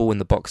you get the ball in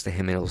the box to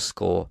him and he'll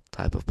score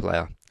type of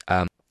player.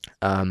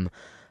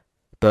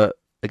 But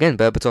again,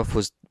 Berbatov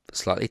was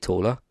slightly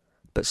taller,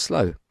 but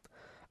slow,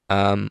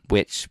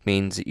 which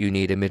means that you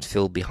need a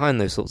midfield behind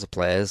those sorts of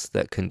players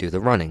that can do the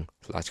running,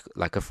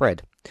 like a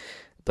Fred,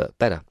 but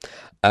better.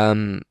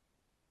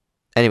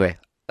 Anyway,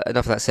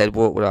 enough of that said.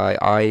 What would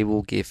I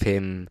will give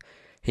him.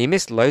 He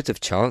missed loads of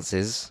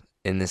chances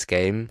in this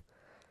game,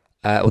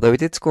 although he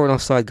did score an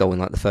offside goal in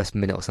like the first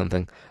minute or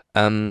something.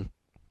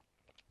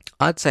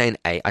 I'd say an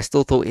 8. I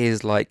still thought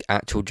his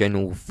actual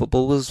general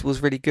football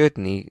was really good,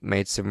 and he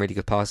made some really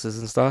good passes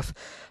and stuff.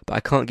 But I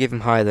can't give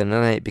him higher than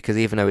an 8 because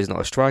even though he's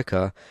not a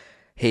striker,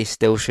 he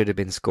still should have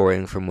been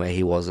scoring from where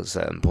he was at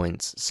certain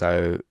points.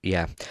 So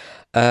yeah,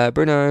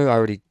 Bruno. I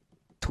already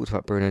talked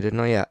about Bruno, didn't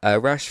I? Yeah.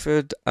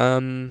 Rashford.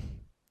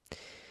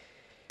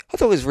 I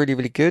thought it was really,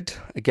 really good.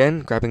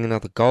 Again, grabbing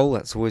another goal.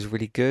 That's always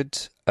really good.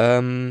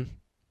 I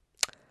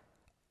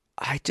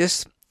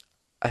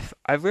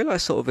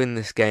realised sort of in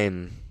this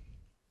game.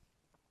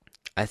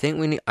 I think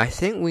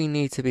we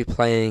need to be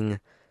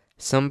playing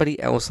somebody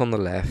else on the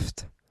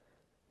left.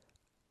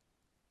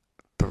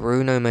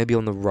 Bruno maybe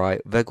on the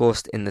right.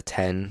 Weghorst in the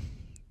 10.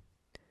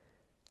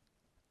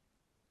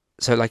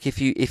 So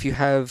if you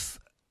have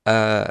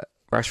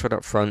Rashford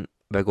up front,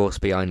 Weghorst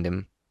behind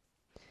him.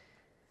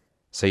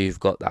 So you've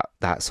got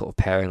that sort of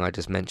pairing I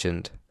just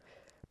mentioned.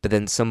 But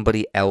then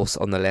somebody else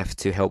on the left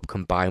to help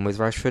combine with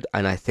Rashford,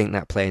 and I think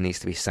that player needs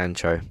to be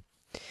Sancho.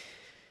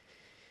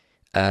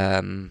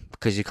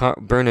 Because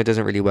Bruno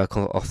doesn't really work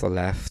off the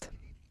left.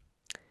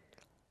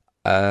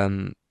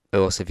 Also,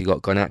 if you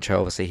got Garnacho,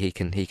 obviously he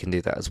can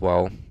do that as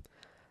well.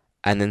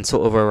 And then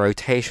sort of a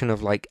rotation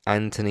of like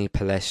Anthony,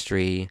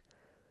 Pellistri,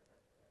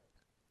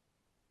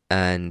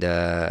 and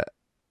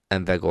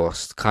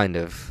Weghorst, kind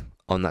of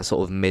on that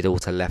sort of middle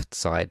to left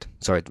side.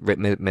 Sorry,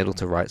 middle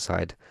to right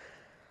side.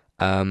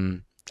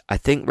 I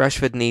think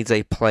Rashford needs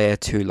a player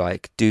to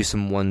do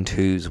some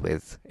 1-2s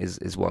with.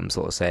 Is what I'm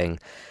sort of saying.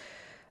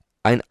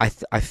 I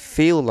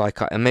feel like,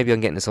 and maybe I'm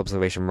getting this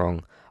observation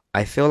wrong,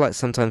 I feel like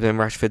sometimes when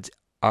Rashford's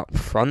up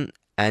front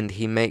and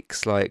he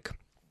makes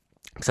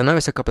because I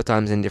noticed a couple of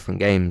times in different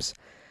games,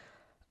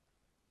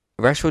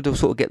 Rashford will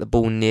sort of get the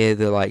ball near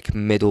the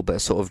middle,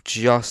 but sort of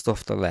just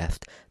off the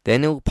left.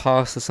 Then he'll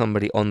pass to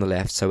somebody on the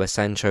left, so a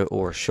Sancho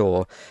or a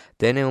Shaw.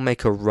 Then he'll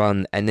make a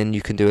run, and then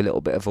you can do a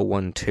little bit of a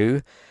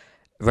 1-2.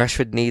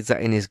 Rashford needs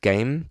that in his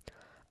game.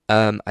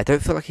 I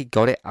don't feel like he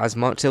got it as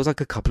much. There was a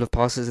couple of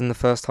passes in the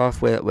first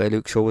half where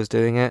Luke Shaw was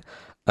doing it.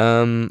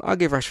 I'll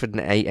give Rashford an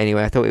 8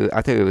 anyway. I thought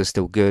it was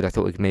still good. I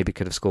thought we maybe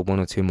could have scored one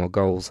or two more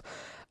goals.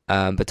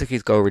 But took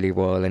his goal really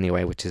well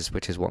anyway, which is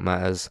what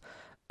matters.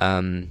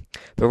 But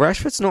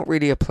Rashford's not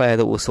really a player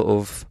that will sort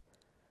of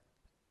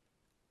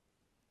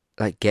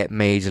like get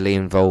majorly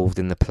involved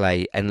in the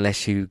play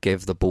unless you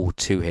give the ball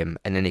to him,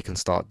 and then he can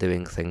start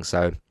doing things.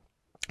 So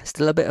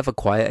still a bit of a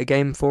quieter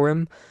game for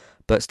him,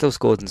 but still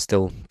scored and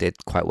still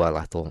did quite well,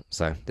 I thought.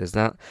 So there's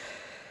that.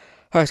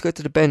 All right, let's go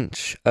to the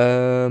bench.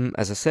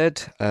 As I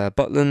said,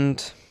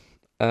 Butland.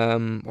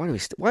 Why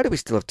do we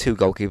still have two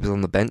goalkeepers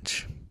on the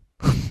bench?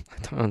 I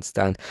don't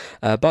understand.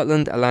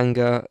 Butland,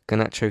 Alanga,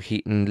 Garnacho,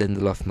 Heaton,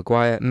 Lindelof,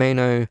 Maguire,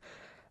 Meno,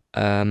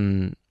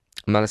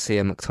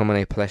 Malacia,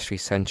 McTominay, Palestri,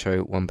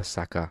 Sancho,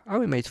 Wan-Bissaka. Oh,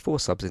 we made 4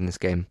 subs in this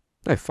game.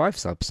 No, 5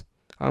 subs.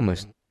 I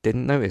almost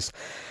didn't notice.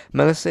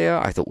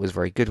 Malacia, I thought was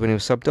very good when he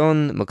was subbed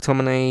on.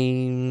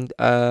 McTominay,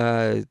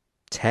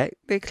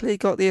 technically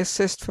got the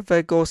assist for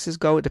Vegas'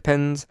 goal. It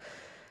depends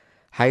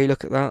how you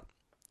look at that.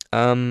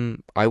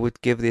 I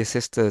would give the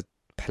assist to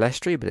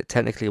Palestri, but it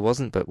technically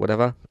wasn't, but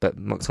whatever. But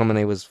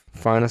McTominay was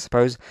fine, I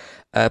suppose.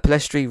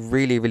 Palestri,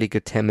 really, really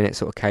good 10-minute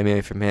sort of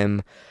cameo from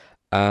him.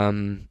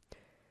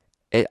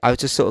 I was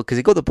just sort of, because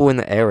he got the ball in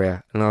the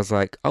area, and I was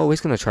like, oh, he's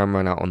going to try and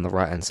run out on the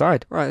right-hand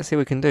side. Right, let's see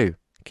what we can do.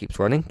 Keeps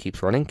running,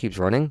 keeps running, keeps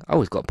running. Oh,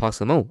 he's got past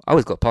them all. Oh,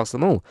 he's got past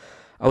them all.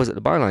 Oh, he's at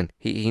the byline.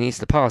 He needs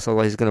to pass,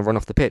 otherwise he's going to run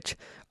off the pitch.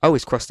 Oh,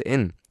 he's crossed it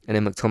in. And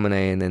then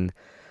McTominay, and then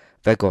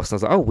Vegas. And I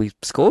was like, oh, we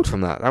scored from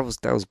that.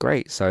 That was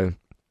great. So,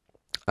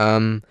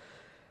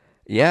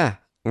 yeah,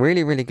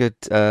 really, really good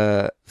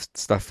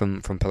stuff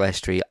from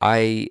Palestri.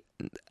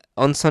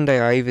 On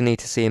Sunday, I even need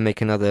to see him make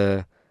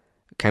another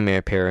cameo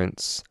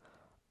appearance,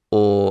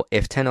 or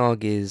if Ten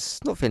Hag is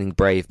not feeling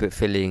brave but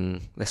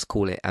feeling, let's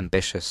call it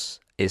ambitious,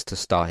 is to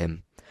start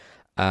him.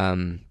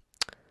 Um,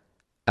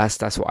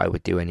 that's what I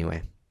would do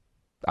anyway.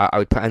 I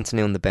would put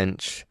Anthony on the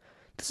bench.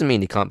 Doesn't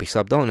mean he can't be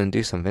subbed on and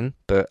do something,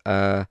 but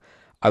I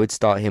would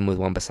start him with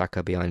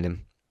Wan-Bissaka behind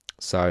him.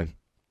 So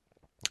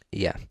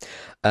yeah.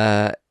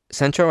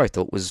 Sancho I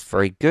thought was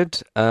very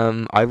good.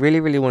 I really,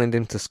 really wanted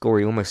him to score.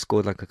 He almost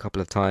scored like a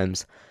couple of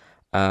times.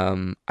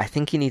 I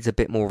think he needs a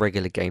bit more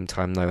regular game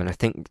time though, and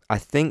I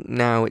think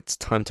now it's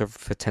time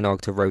for Ten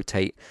Hag to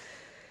rotate.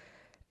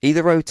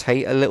 Either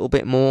rotate a little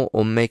bit more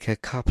or make a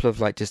couple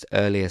of like just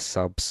earlier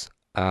subs.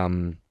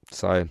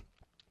 So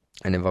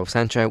and involve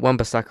Sancho.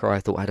 Wan-Bissaka I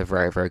thought had a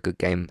very, very good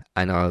game,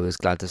 and I was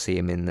glad to see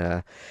him in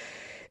the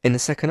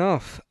second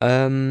half.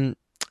 All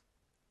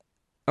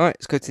right,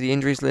 let's go to the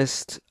injuries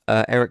list.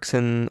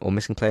 Eriksen, or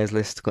missing players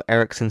list. Got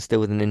Eriksen still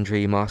with an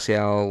injury.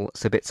 Martial,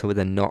 Sabitzer with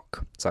a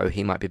knock, so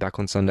he might be back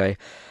on Sunday.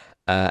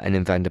 And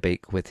then Van der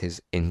Beek with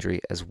his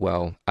injury as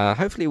well.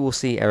 Hopefully we'll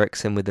see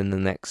Eriksen within the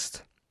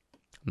next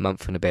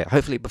month and a bit.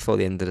 Hopefully before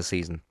the end of the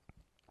season.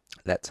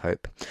 Let's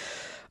hope.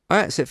 All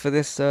right, that's it for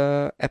this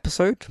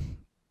episode.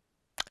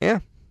 Yeah,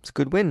 it's a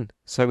good win.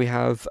 So we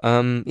have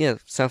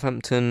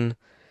Southampton,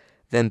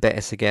 then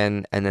Betis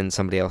again, and then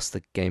somebody else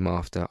the game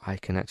after. I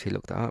can actually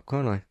look that up,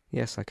 can't I?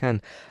 Yes, I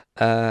can.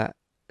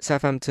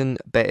 Southampton,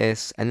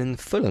 Betis, and then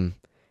Fulham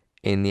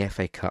in the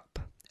FA Cup,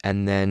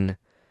 and then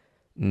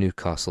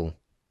Newcastle.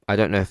 I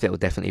don't know if it will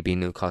definitely be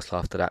Newcastle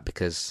after that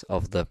because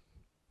of the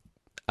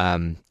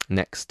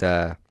next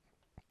what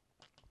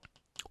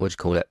do you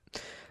call it?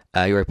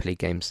 Europa League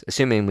games.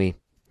 Assuming we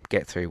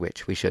get through,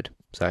 which we should.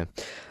 So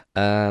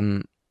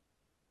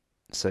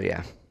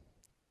yeah,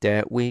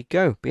 there we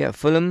go. But yeah,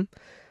 Fulham.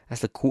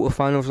 That's the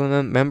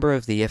quarterfinals member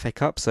of the FA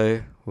Cup.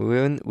 So we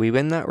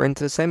win that, we're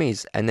into the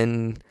semis, and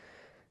then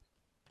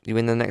you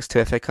win the next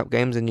 2 FA Cup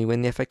games, and you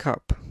win the FA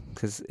Cup.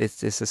 Because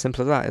it's as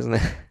simple as that, isn't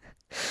it?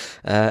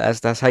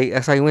 That's how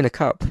you win a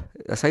cup.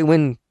 That's how you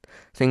win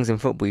things in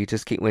football. You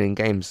just keep winning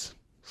games.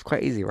 It's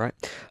quite easy, right?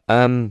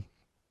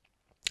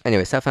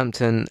 Anyway,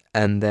 Southampton,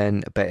 and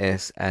then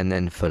Betis, and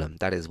then Fulham.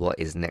 That is what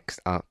is next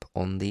up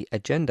on the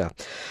agenda.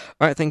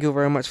 All right, thank you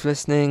very much for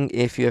listening.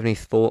 If you have any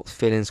thoughts,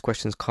 feelings,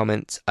 questions,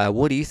 comments,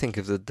 what do you think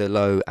of the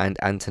Dalot and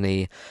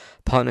Antony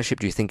partnership?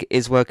 Do you think it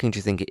is working? Do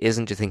you think it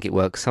isn't? Do you think it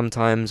works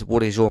sometimes?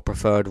 What is your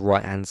preferred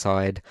right-hand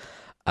side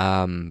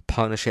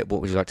partnership? What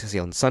would you like to see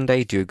on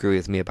Sunday? Do you agree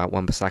with me about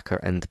Wan-Bissaka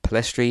and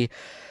Palestri?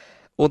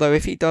 Although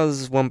if he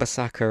does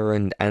Wan-Bissaka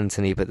and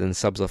Antony, but then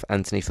subs off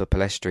Antony for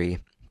Palestri,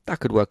 that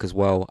could work as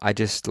well. I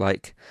just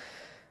like,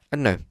 I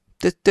don't know,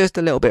 just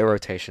a little bit of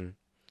rotation,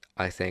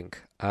 I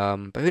think.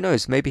 But who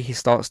knows? Maybe he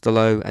starts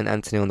Dalot and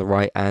Antony on the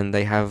right, and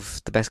they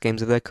have the best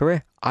games of their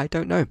career. I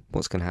don't know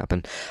what's going to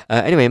happen.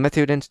 Anyway,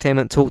 Matthew at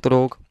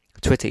entertainmenttalk.org,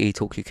 Twitter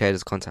eTalkUK,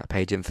 there's a contact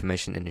page,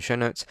 information in the show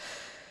notes.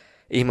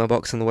 Email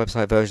box on the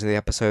website version of the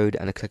episode,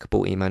 and a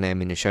clickable email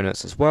name in the show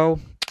notes as well.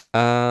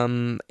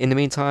 In the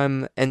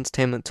meantime,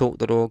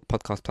 entertainmenttalk.org,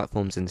 podcast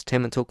platforms,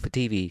 Entertainment Talk for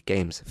TV,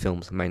 games,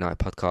 films, May Night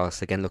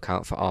podcasts. Again, look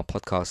out for our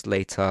podcast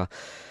later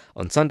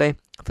on Sunday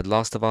for The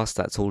Last of Us.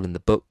 That's all in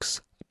the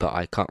books, but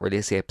I can't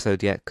release the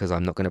episode yet because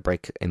I'm not going to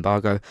break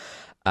embargo.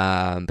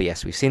 But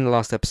yes, we've seen the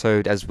last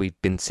episode as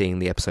we've been seeing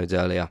the episodes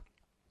earlier.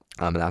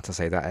 I'm allowed to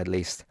say that at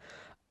least.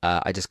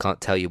 I just can't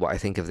tell you what I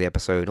think of the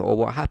episode or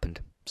what happened.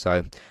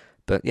 So,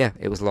 But yeah,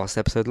 it was the last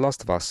episode of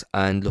Last of Us,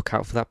 and look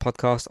out for that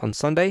podcast on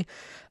Sunday.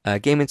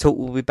 Gaming Talk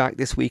will be back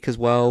this week as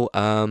well.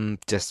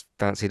 Just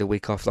fancy the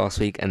week off last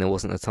week, and there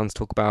wasn't a ton to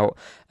talk about.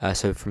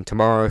 So from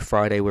tomorrow,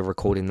 Friday, we're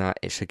recording that.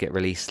 It should get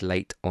released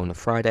late on a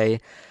Friday.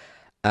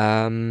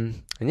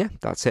 And yeah,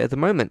 that's it at the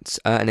moment.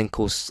 And then, of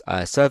course,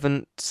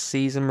 Servant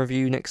season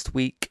review next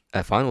week.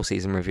 Final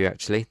season review,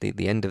 actually,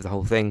 the end of the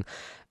whole thing.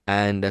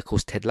 And of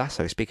course, Ted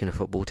Lasso. Speaking of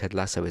football, Ted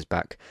Lasso is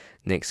back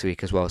next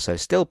week as well. So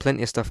still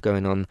plenty of stuff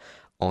going on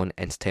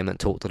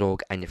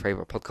entertainmenttalk.org and your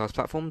favourite podcast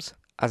platforms.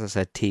 As I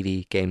said,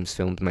 TV, games,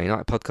 films, Man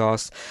United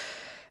podcasts.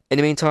 In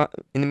the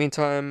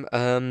meantime,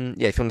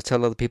 yeah, if you want to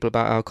tell other people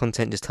about our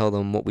content, just tell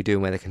them what we do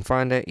and where they can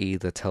find it.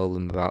 Either tell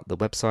them about the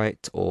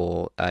website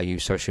or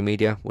use social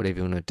media, whatever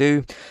you want to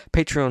do.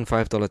 Patreon,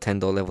 $5,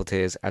 $10 level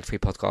tiers, ad-free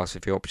podcasts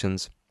with your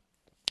options.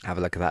 Have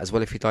a look at that as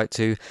well if you'd like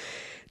to.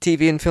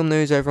 TV and film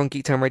news over on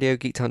Geektown Radio,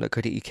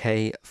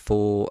 geektown.co.uk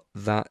for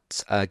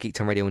that.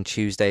 Geektown Radio on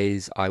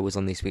Tuesdays, I was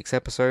on this week's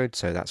episode,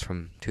 so that's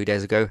from 2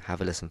 days ago.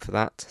 Have a listen for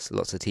that. So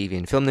lots of TV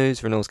and film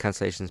news, renewals,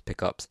 cancellations,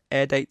 pickups,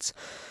 air dates,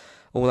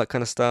 all that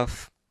kind of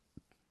stuff.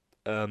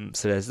 So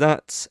there's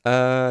that.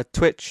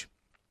 Twitch,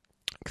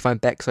 you can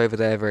find Bex over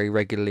there very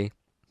regularly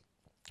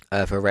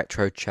for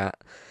retro chat,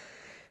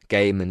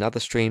 game and other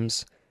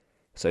streams.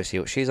 So see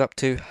what she's up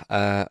to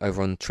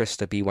over on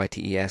Trista,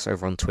 BYTES,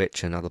 over on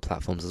Twitch and other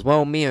platforms as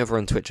well. Me over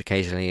on Twitch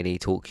occasionally at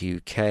eTalk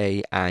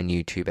UK and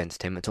YouTube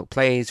Entertainment Talk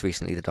Plays.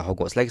 Recently did a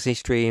Hogwarts Legacy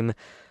stream.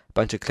 A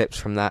bunch of clips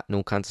from that and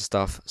all kinds of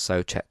stuff.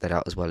 So check that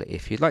out as well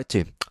if you'd like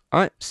to.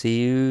 Alright,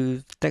 see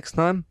you next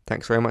time.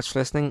 Thanks very much for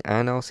listening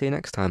and I'll see you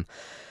next time.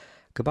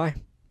 Goodbye.